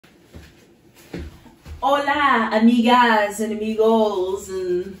Hola, amigas and amigos,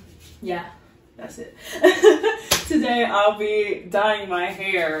 and yeah, that's it. Today I'll be dyeing my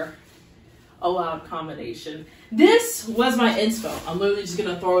hair. A wild combination. This was my inspo. I'm literally just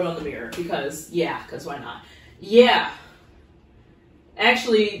gonna throw it on the mirror because why not? Yeah.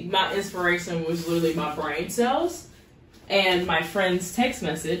 Actually, my inspiration was literally my brain cells and my friend's text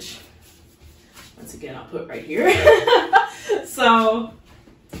message. Once again, I'll put right here. So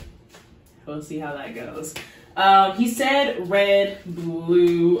we'll see how that goes. He said red,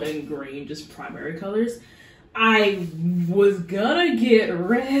 blue, and green, just primary colors. I was gonna get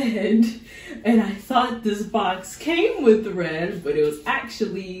red, and I thought this box came with red, but it was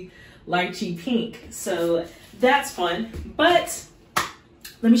actually lychee pink. So that's fun. But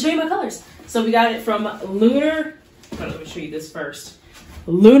let me show you my colors. So we got it from Lunar. Let me show you this first.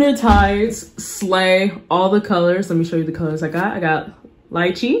 Lunar Tides, Slay, all the colors. Let me show you the colors I got. I got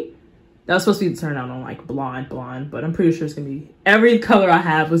lychee. That was supposed to be the turn out on like blonde, but I'm pretty sure it's gonna be, every color I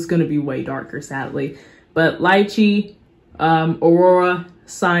have was gonna be way darker, sadly. But lychee, aurora,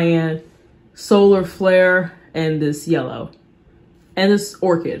 cyan, solar flare, and this yellow. And this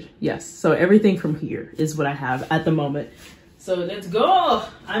orchid, yes. So everything from here is what I have at the moment. So let's go.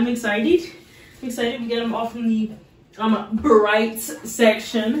 I'm excited. I'm excited to get them off in the bright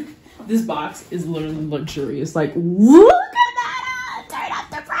section. This box is literally luxurious. Like, look at that! Turn up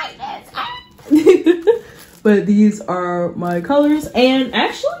the brightness. But these are my colors. And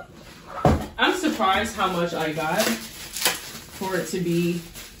actually, I'm surprised how much I got for it to be.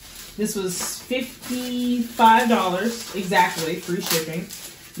 This was $55 exactly, free shipping.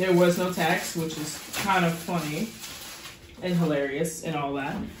 There was no tax, which is kind of funny and hilarious and all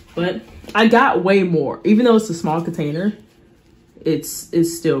that. But I got way more. Even though it's a small container, it's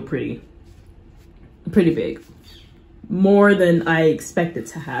still pretty big. More than I expected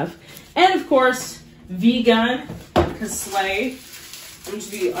to have. And of course, vegan, because Slay. I'm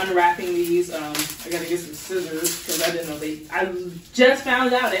just be unwrapping these. I gotta get some scissors because I didn't know I just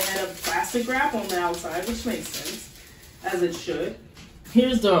found out they had a plastic wrap on the outside, which makes sense, as it should.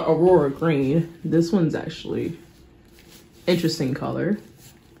 Here's the Aurora Green. This one's actually interesting color,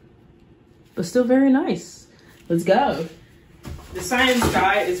 but still very nice. Let's go. The Science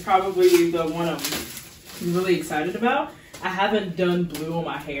Dye is probably the one I'm really excited about. I haven't done blue on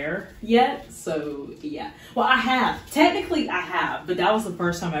my hair yet, so yeah. Well, I have. Technically, I have, but that was the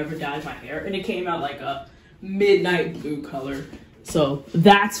first time I ever dyed my hair, and it came out like a midnight blue color. So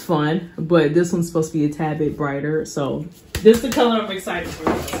that's fun, but this one's supposed to be a tad bit brighter, so this is the color I'm excited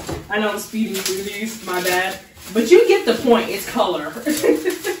for. I know I'm speeding through these, my bad, but you get the point. It's color.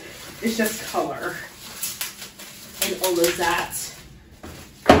 It's just color. And all of that.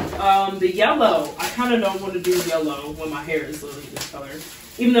 The yellow, I kind of don't want to do yellow when my hair is literally this color.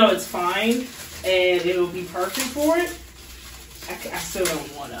 Even though it's fine and it'll be perfect for it, I still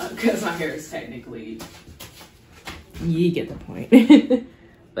don't want to because my hair is technically, you get the point.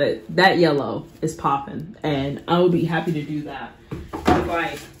 But that yellow is popping and I would be happy to do that with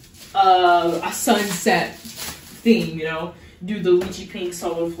like a sunset theme, you know? Do the lychee pink,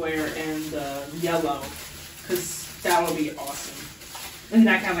 solar flare, and the yellow because that would be awesome. And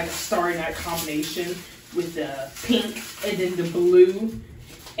that kind of like a starry night combination with the pink and then the blue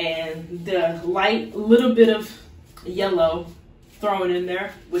and the light little bit of yellow thrown in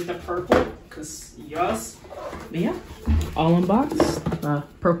there with the purple because yes. But yeah, all unboxed.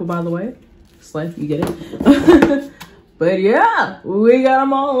 Purple, by the way. Slay, you get it. But yeah, we got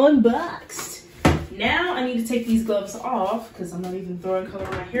them all unboxed. Now I need to take these gloves off because I'm not even throwing color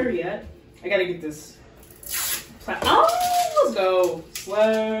on my hair yet. I gotta get this. Oh, let's go.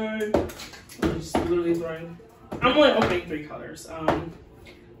 Slow. I'm just literally throwing. I'm only opening 3 colors.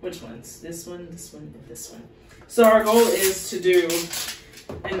 Which ones? This one, this one, and this one. So our goal is to do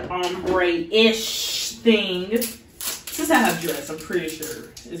an ombre-ish thing. Since I have dress, I'm pretty sure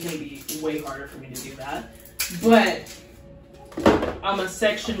it's gonna be way harder for me to do that. But I'm gonna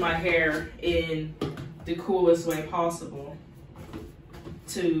section my hair in the coolest way possible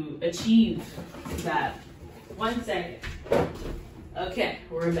to achieve that. 1 second. Okay,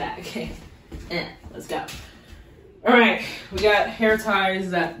 we're back. Let's go. All right, we got hair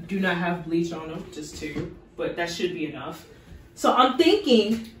ties that do not have bleach on them, just 2, but that should be enough. So I'm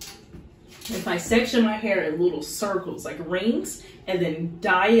thinking if I section my hair in little circles, like rings, and then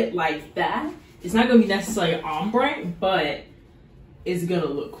dye it like that, it's not gonna be necessarily ombre, but it's gonna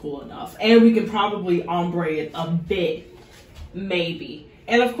look cool enough. And we can probably ombre it a bit, maybe.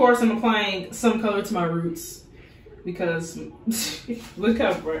 And of course, I'm applying some color to my roots because look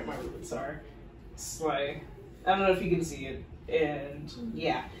how bright my roots are. It's like, I don't know if you can see it. And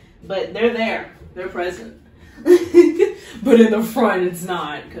yeah, But they're there. They're present. But in the front, it's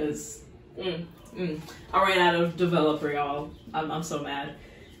not, because I ran out of developer, y'all. I'm so mad.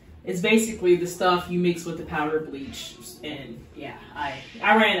 It's basically the stuff you mix with the powder bleach. And yeah, I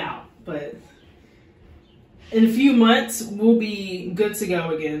ran out. But in a few months, we'll be good to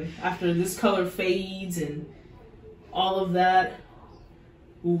go again. After this color fades and all of that,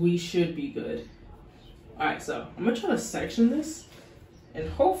 we should be good. Alright, so I'm going to try to section this. And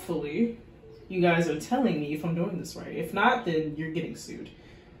hopefully, you guys are telling me if I'm doing this right. If not, then you're getting sued.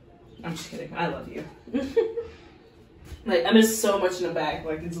 I'm just kidding. I love you. Like, I missed so much in the back.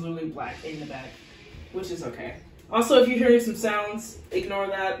 Like, it's literally black in the back, which is okay. Also, if you're hearing some sounds, ignore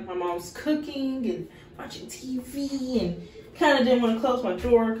that. My mom's cooking and watching TV and kind of didn't want to close my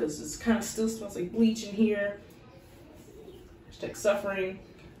door because it's kind of still smells like bleach in here. Hashtag suffering,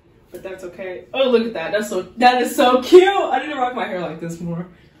 but that's okay. Oh, look at that. That is so cute. I need to rock my hair like this more.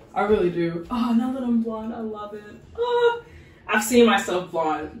 I really do. Oh, now that I'm blonde, I love it. Oh, I've seen myself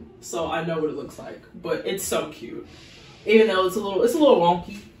blonde, so I know what it looks like, but it's so cute. Even though it's a little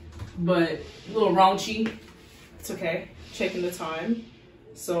wonky, but a little raunchy. It's okay. Checking the time,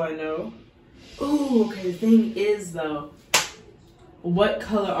 so I know. Ooh, okay, the thing is though, what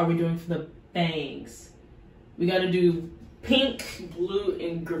color are we doing for the bangs? We gotta do pink, blue,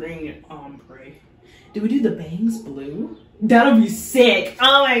 and green ombre. Do we do the bangs blue? That'll be sick.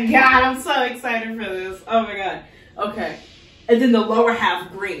 Oh my god, I'm so excited for this. Oh my god. Okay. And then the lower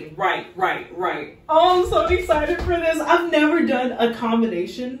half green. Right. Oh, I'm so excited for this. I've never done a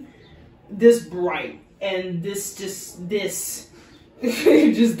combination this bright and this. Just this.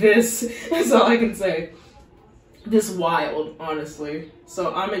 That's all I can say. This wild, honestly.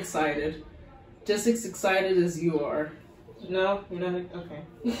 So I'm excited. Just as excited as you are. No? You're not? Okay.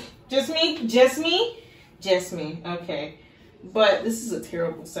 Just me? Okay. But this is a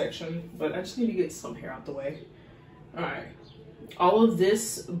terrible section. But I just need to get some hair out the way. Alright. All of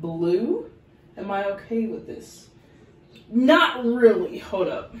this blue. Am I okay with this? Not really. Hold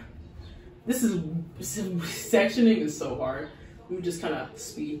up. Sectioning is so hard. Let me just kind of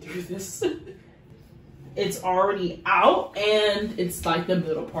speed through this. It's already out and it's like the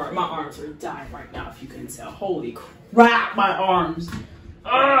middle part. My arms are dying right now if you couldn't tell. Holy crap, my arms.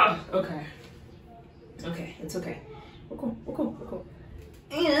 Ugh. Okay. Okay, it's okay. We're cool.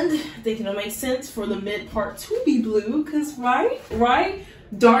 And I think it'll make sense for the mid part to be blue, because right?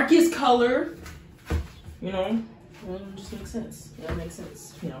 Darkest color, you know, it just makes sense. That makes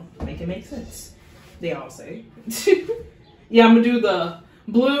sense. You know, make it make sense. They all say. Yeah, I'm gonna do the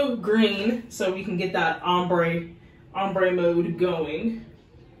blue, green, so we can get that ombre mode going.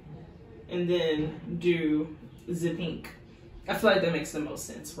 And then do the pink. I feel like that makes the most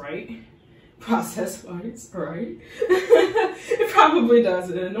sense, right? Process wise, right? It probably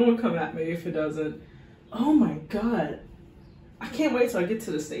doesn't. No one come at me if it doesn't. Oh my god. I can't wait till I get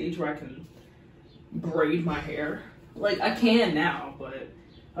to the stage where I can braid my hair. Like, I can now, but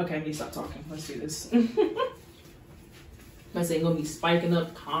okay, I need to stop talking. Let's do this. I ain't gonna be spiking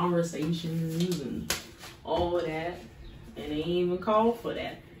up conversations and all of that. And they ain't even called for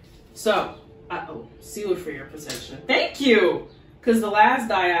that. So, sealed for your protection. Thank you! Because the last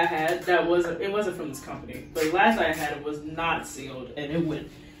dye I had, it wasn't from this company, but the last dye I had, it was not sealed, and it went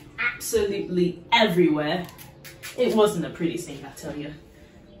absolutely everywhere. It wasn't a pretty scene, I tell you.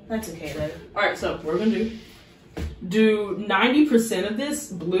 That's okay though. All right, so we're gonna do 90% of this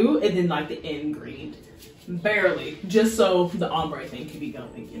blue, and then like the end green, barely, just so the ombre thing can be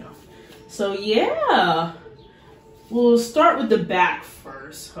going, you know. So yeah, we'll start with the back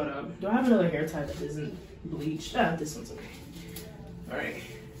first. Hold up, do I have another hair tie that isn't bleached? Ah, this one's okay. All right,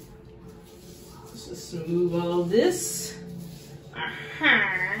 let's just remove all of this.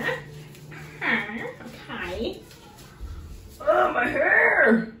 Okay. Oh, my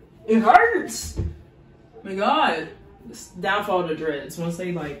hair! It hurts! My god. This downfall to dreads. Once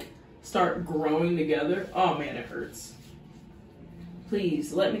they like start growing together, oh man, it hurts.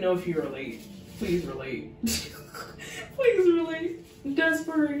 Please let me know if you relate. Please relate. Please relate.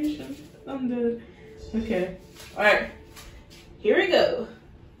 Desperation. I'm dead. Okay. Alright. Here we go.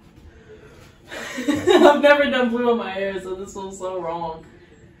 I've never done blue on my hair, so this feels so wrong.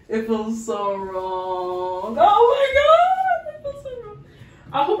 It feels so wrong. Oh my god! It feels so wrong.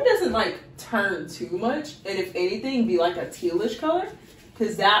 I hope it doesn't like turn too much, and if anything, be like a tealish color,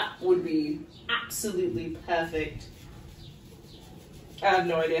 because that would be absolutely perfect. I have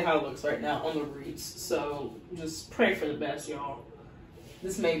no idea how it looks right now on the roots, so just pray for the best, y'all.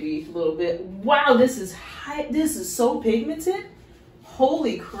 This may be a little bit. Wow, this is high. This is so pigmented.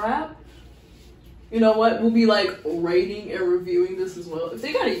 Holy crap. You know what? We'll be like rating and reviewing this as well. If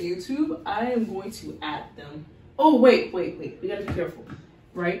they got a YouTube, I am going to add them. Oh, wait. We gotta be careful,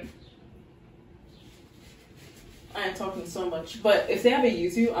 right? I am talking so much. But if they have a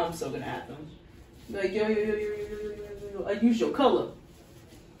YouTube, I'm still gonna add them. Like, yo, I use your color.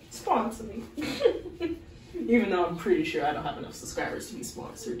 Sponsor me. Even though I'm pretty sure I don't have enough subscribers to be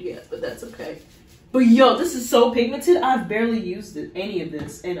sponsored yet, but that's okay. But yo, this is so pigmented. I've barely used any of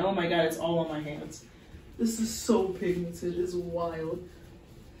this. And oh my god, it's all on my hands. This is so pigmented. It's wild.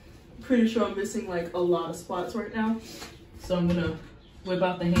 I'm pretty sure I'm missing like a lot of spots right now. So I'm gonna whip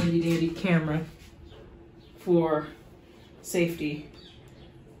out the handy dandy camera for safety.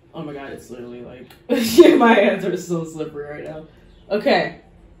 Oh my god, it's literally like, my hands are so slippery right now. Okay.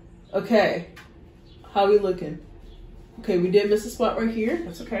 How we looking? Okay, we did miss a spot right here.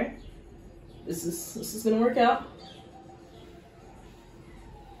 That's okay. This is gonna work out.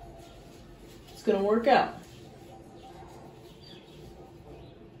 It's gonna work out.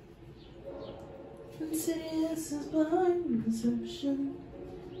 This is blind perception.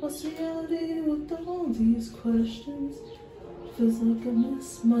 What's reality with all these questions? Feels like I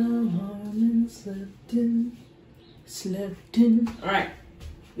missed my alarm and slept in. All right,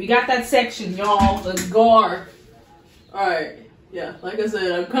 we got that section, y'all. Let's go. All right. Yeah, like I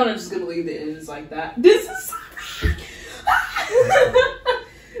said, I'm kind of just gonna leave the ends like that. This is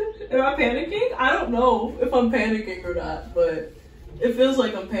Am I panicking? I don't know if I'm panicking or not, but it feels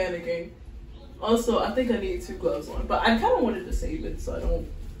like I'm panicking. Also, I think I need 2 gloves on, but I kind of wanted to save it so I don't.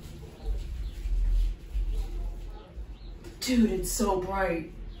 Dude, it's so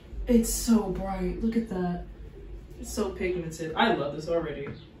bright. It's so bright. Look at that. It's so pigmented. I love this already.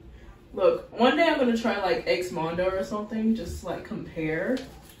 Look, one day I'm gonna try like X Mondo or something, just like compare.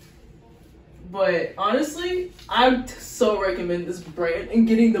 But honestly, I so recommend this brand and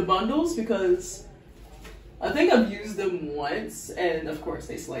getting the bundles because I think I've used them once and of course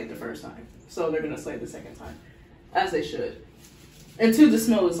they slayed the first time. So they're gonna slay the second time, as they should. And 2, the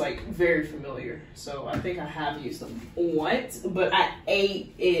smell is like very familiar. So I think I have used them once, but I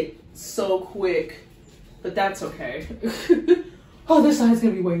ate it so quick, but that's okay. Oh, this side's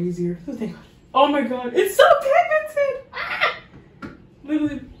gonna be way easier. Oh my god, it's so pigmented! Ah!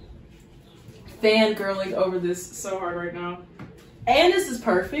 Literally fangirling over this so hard right now. And this is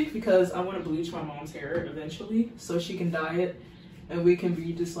perfect because I want to bleach my mom's hair eventually so she can dye it and we can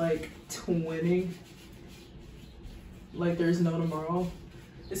be just like twinning like there's no tomorrow.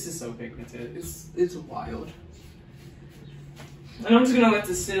 This is so pigmented. It's wild. And I'm just gonna let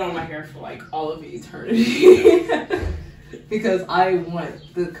this sit on my hair for like all of eternity. Because I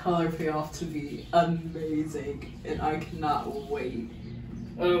want the color payoff to be amazing and I cannot wait.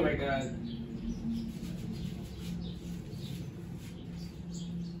 Oh my god.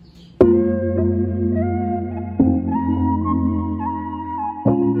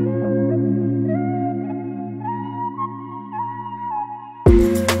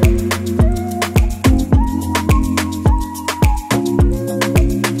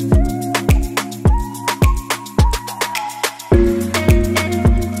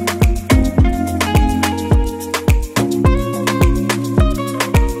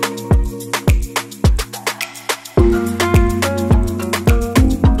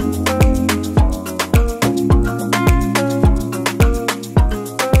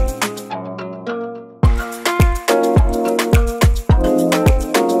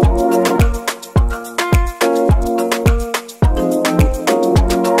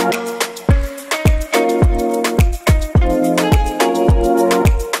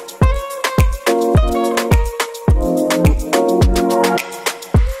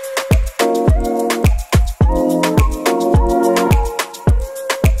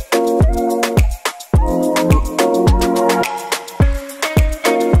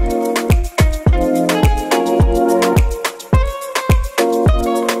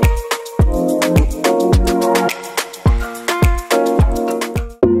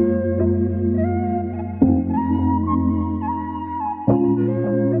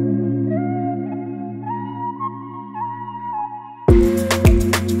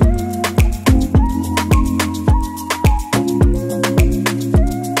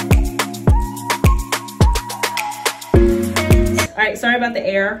 Sorry about the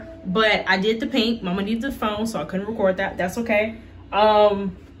air, but I did the paint. Mama needs the phone, so I couldn't record that. That's okay.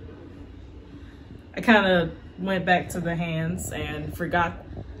 I kind of went back to the hands and forgot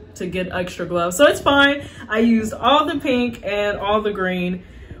to get extra gloves, so it's fine. I used all the pink and all the green,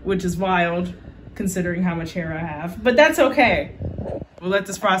 which is wild considering how much hair I have, but that's okay. We'll let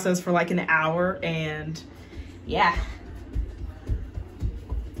this process for like an hour, and yeah,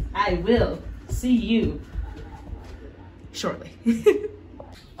 I will see you shortly.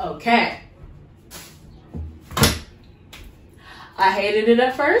 Okay. I hated it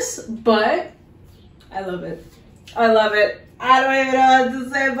at first, but I love it. I love it. I don't even know what to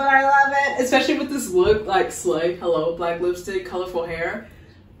say, but I love it. Especially with this look, like slay. Hello, black lipstick, colorful hair.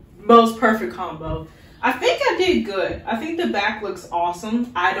 Most perfect combo. I think I did good. I think the back looks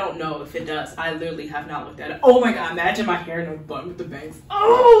awesome. I don't know if it does. I literally have not looked at it. Oh my god, imagine my hair in a bun with the bangs.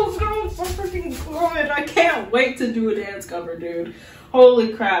 Oh, so freaking good. I can't wait to do a dance cover, dude.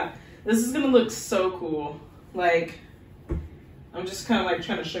 Holy crap. This is gonna look so cool. Like, I'm just kind of like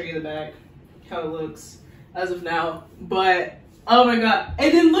trying to show you the back, how it looks as of now. But, oh my god.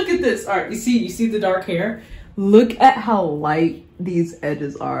 And then look at this. All right, you see the dark hair? Look at how light these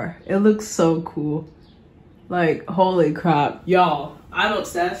edges are. It looks so cool. Like, holy crap. Y'all, I'm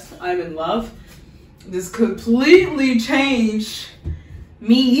obsessed. I'm in love. This completely changed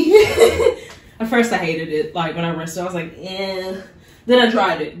me. At first I hated it. Like, when I rinsed it, I was like, eh. Then I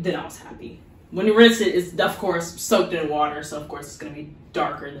dried it. Then I was happy. When you rinse it, it's, of course, soaked in water. So, of course, it's going to be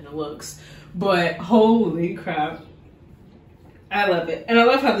darker than it looks. But, holy crap. I love it. And I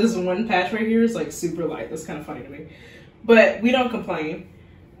love how this one patch right here is, like, super light. That's kind of funny to me. But we don't complain.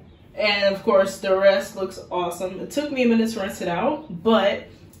 And of course the rest looks awesome. It took me a minute to rinse it out, but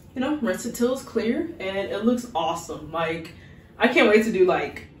you know, rinse it till it's clear and it looks awesome. Like, I can't wait to do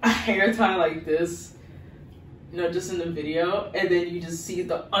like a hair tie like this, you know, just in the video, and then you just see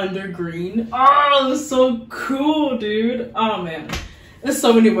the under green. Oh, it's so cool, dude. Oh man, there's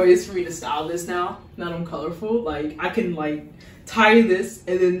so many ways for me to style this now that I'm colorful. Like, I can like tie this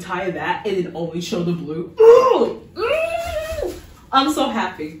and then tie that and then only show the blue. Ooh! I'm so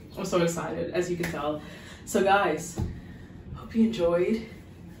happy. I'm so excited, as you can tell. So guys, hope you enjoyed.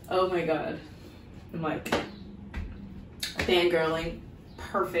 Oh my god. I'm like fangirling.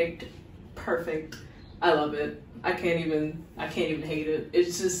 Perfect. Perfect. I love it. I can't even hate it.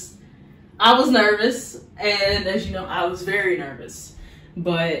 It's just, I was nervous, and as you know, I was very nervous.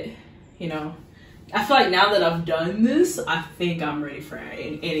 But, you know, I feel like now that I've done this, I think I'm ready for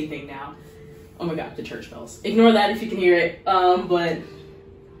anything now. Oh my god, the church bells. Ignore that if you can hear it. But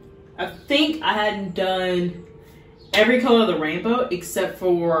I think I hadn't done every color of the rainbow except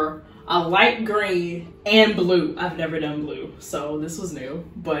for a light green and blue. I've never done blue, so this was new,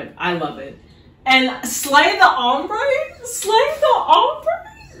 but I love it. And slay the ombre! Slay the ombre!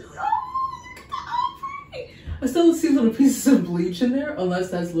 Oh, look at the ombre! I still see little pieces of bleach in there,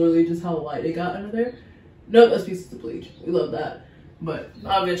 unless that's literally just how light it got under there. Nope, that's pieces of bleach. We love that. But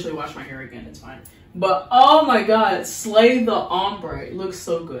I'll eventually wash my hair again, it's fine. But oh my god, slay the ombre. It looks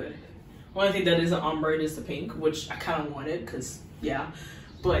so good. Only thing that isn't ombre is the pink, which I kind of wanted, because, yeah.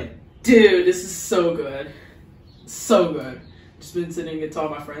 But dude, this is so good. So good. Just been sitting and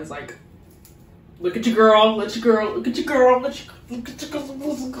telling my friends, like, look at your girl, look at your girl, look at your girl, look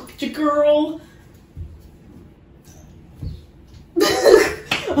at your girl.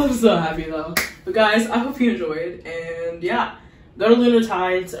 I'm so happy though. But guys, I hope you enjoyed, and yeah. Go to Lunar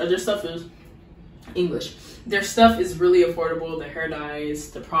Tides. Their stuff is English. Their stuff is really affordable. The hair dyes,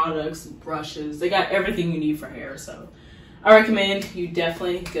 the products, brushes. They got everything you need for hair. So I recommend you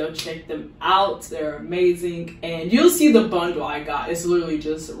definitely go check them out. They're amazing. And you'll see the bundle I got. It's literally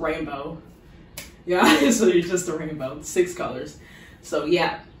just rainbow. Yeah, it's literally just a rainbow. 6 colors. So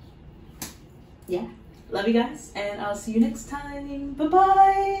yeah. Yeah. Love you guys. And I'll see you next time.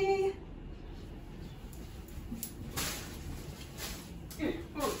 Bye-bye.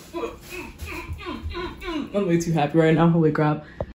 I'm way too happy right now. Holy crap.